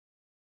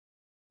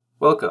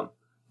Welcome.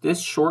 This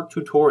short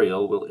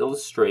tutorial will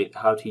illustrate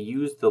how to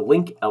use the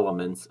link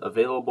elements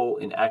available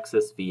in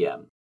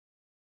AxisVM.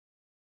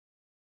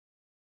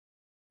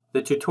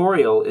 The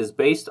tutorial is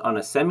based on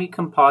a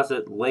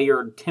semi-composite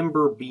layered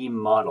timber beam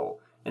model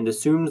and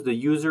assumes the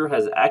user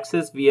has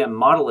AxisVM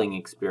modeling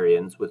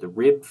experience with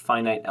rib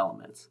finite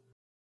elements.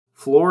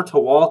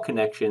 Floor-to-wall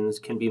connections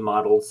can be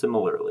modeled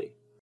similarly.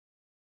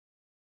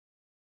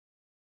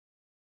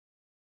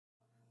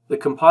 The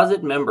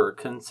composite member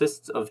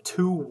consists of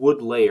two wood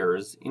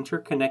layers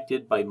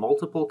interconnected by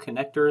multiple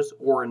connectors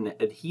or an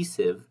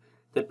adhesive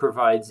that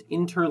provides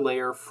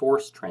interlayer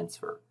force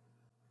transfer.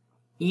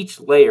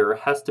 Each layer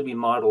has to be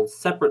modeled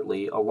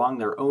separately along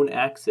their own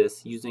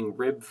axis using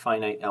rib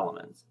finite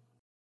elements.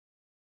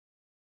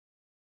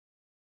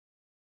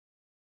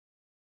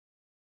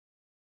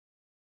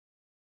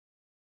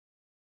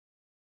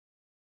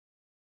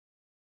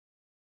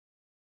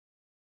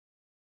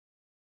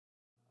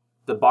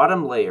 The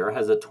bottom layer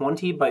has a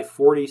 20 by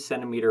 40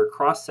 centimeter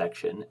cross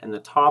section and the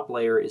top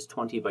layer is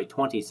 20 by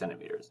 20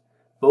 centimeters,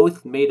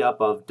 both made up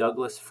of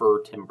Douglas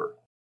fir timber.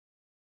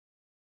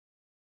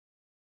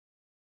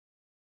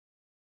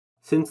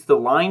 Since the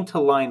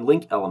line-to-line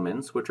link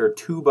elements, which are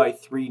 2 by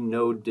 3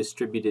 node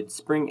distributed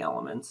spring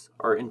elements,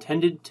 are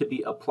intended to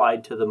be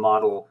applied to the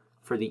model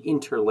for the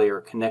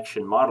interlayer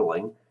connection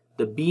modeling,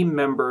 the beam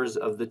members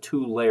of the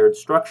two-layered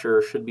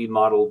structure should be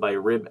modeled by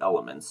rib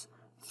elements,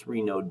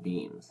 3-node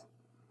beams.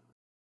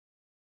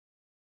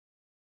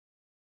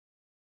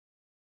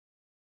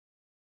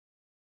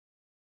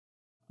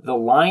 The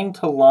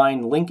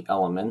line-to-line link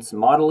elements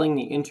modeling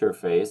the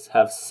interface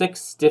have 6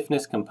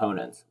 stiffness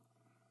components.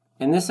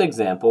 In this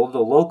example, the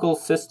local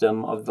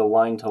system of the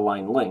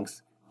line-to-line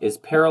links is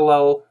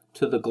parallel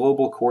to the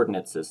global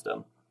coordinate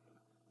system.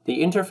 The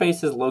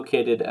interface is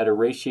located at a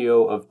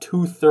ratio of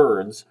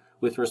 2/3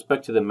 with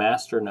respect to the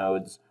master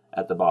nodes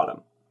at the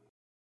bottom.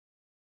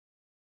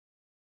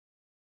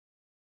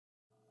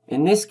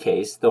 In this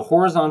case, the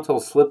horizontal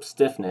slip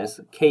stiffness,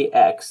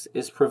 Kx,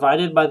 is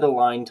provided by the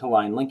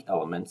line-to-line link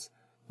elements,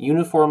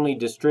 uniformly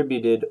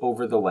distributed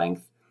over the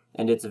length,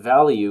 and its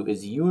value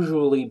is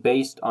usually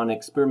based on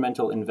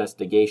experimental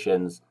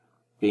investigations,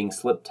 being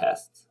slip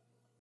tests.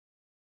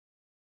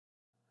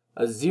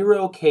 A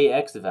 0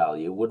 Kx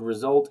value would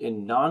result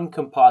in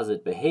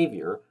non-composite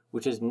behavior,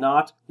 which is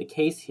not the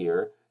case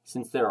here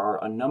since there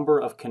are a number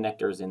of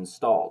connectors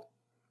installed.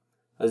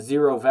 A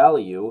 0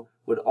 value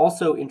would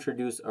also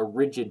introduce a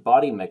rigid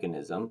body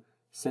mechanism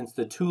since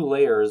the two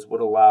layers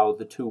would allow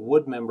the two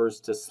wood members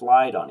to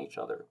slide on each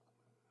other.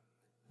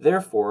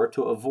 Therefore,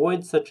 to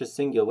avoid such a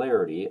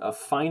singularity, a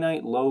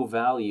finite low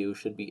value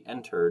should be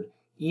entered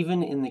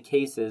even in the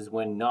cases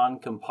when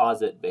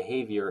non-composite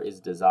behavior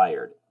is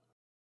desired.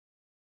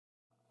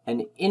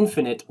 An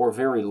infinite or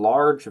very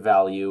large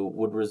value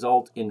would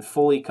result in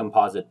fully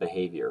composite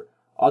behavior.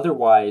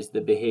 Otherwise,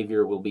 the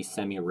behavior will be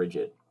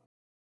semi-rigid.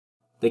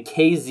 The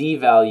Kz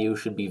value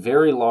should be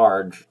very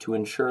large to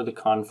ensure the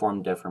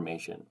conform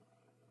deformation.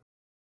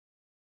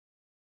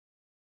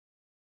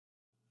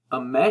 A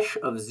mesh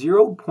of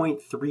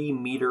 0.3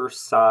 meter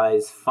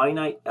size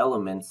finite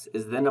elements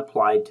is then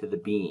applied to the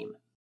beam.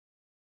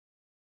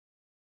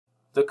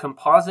 The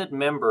composite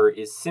member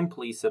is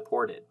simply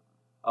supported.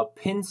 A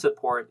pin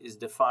support is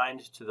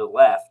defined to the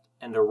left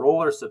and a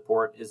roller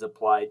support is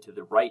applied to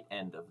the right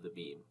end of the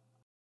beam.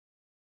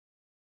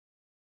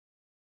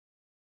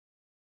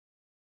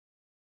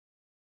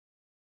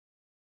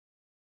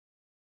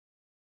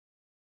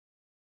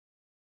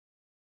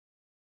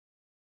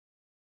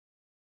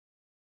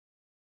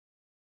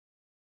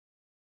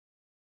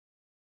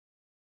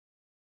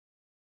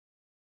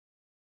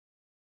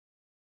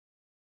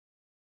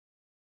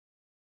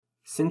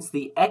 Since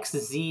the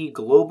XZ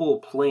global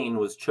plane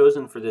was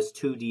chosen for this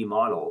 2D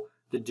model,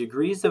 the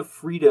degrees of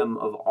freedom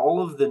of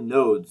all of the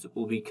nodes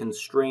will be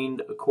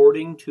constrained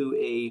according to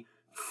a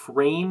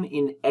frame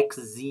in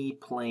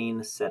XZ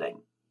plane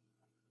setting.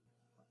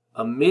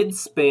 A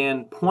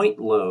mid-span point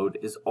load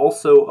is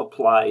also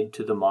applied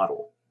to the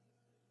model.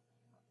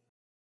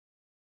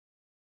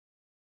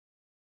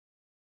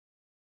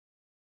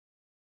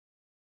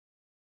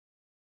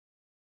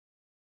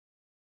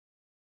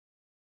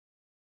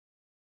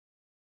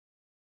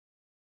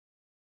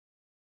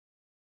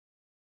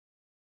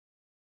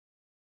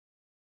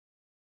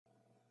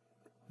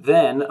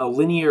 Then a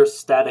linear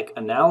static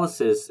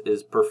analysis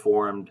is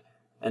performed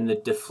and the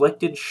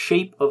deflected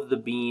shape of the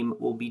beam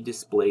will be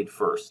displayed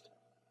first.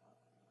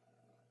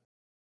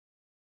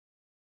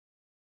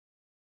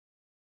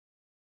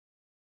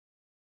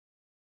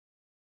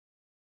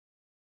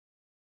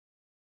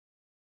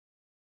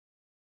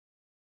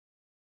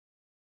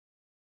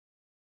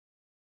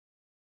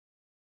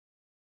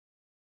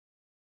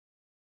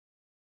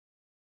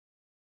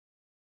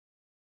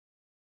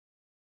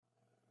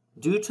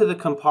 Due to the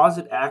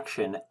composite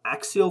action,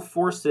 axial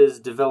forces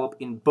develop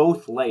in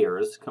both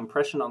layers,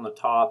 compression on the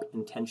top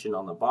and tension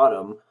on the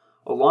bottom,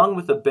 along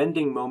with a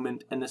bending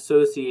moment and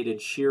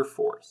associated shear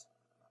force.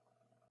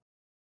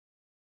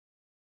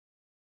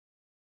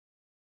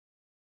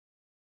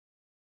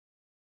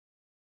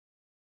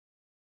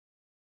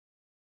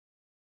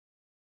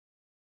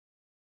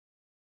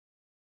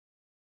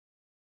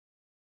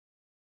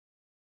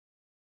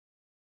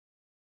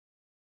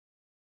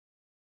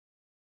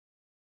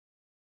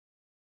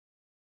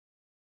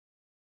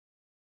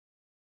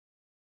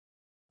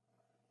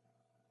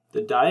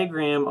 The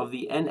diagram of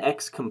the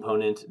NX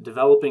component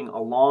developing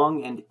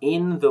along and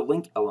in the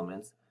link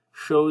elements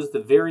shows the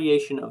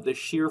variation of the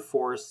shear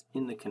force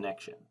in the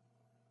connection.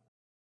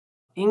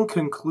 In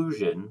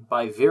conclusion,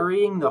 by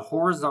varying the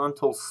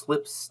horizontal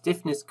slip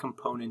stiffness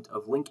component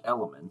of link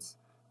elements,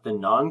 the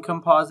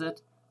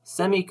non-composite,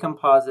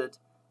 semi-composite,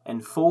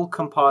 and full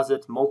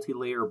composite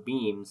multilayer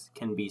beams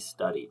can be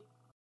studied.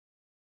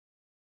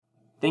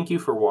 Thank you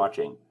for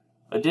watching.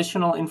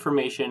 Additional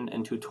information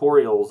and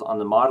tutorials on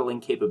the modeling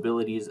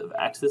capabilities of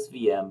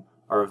AxisVM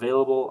are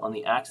available on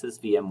the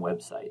AxisVM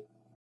website.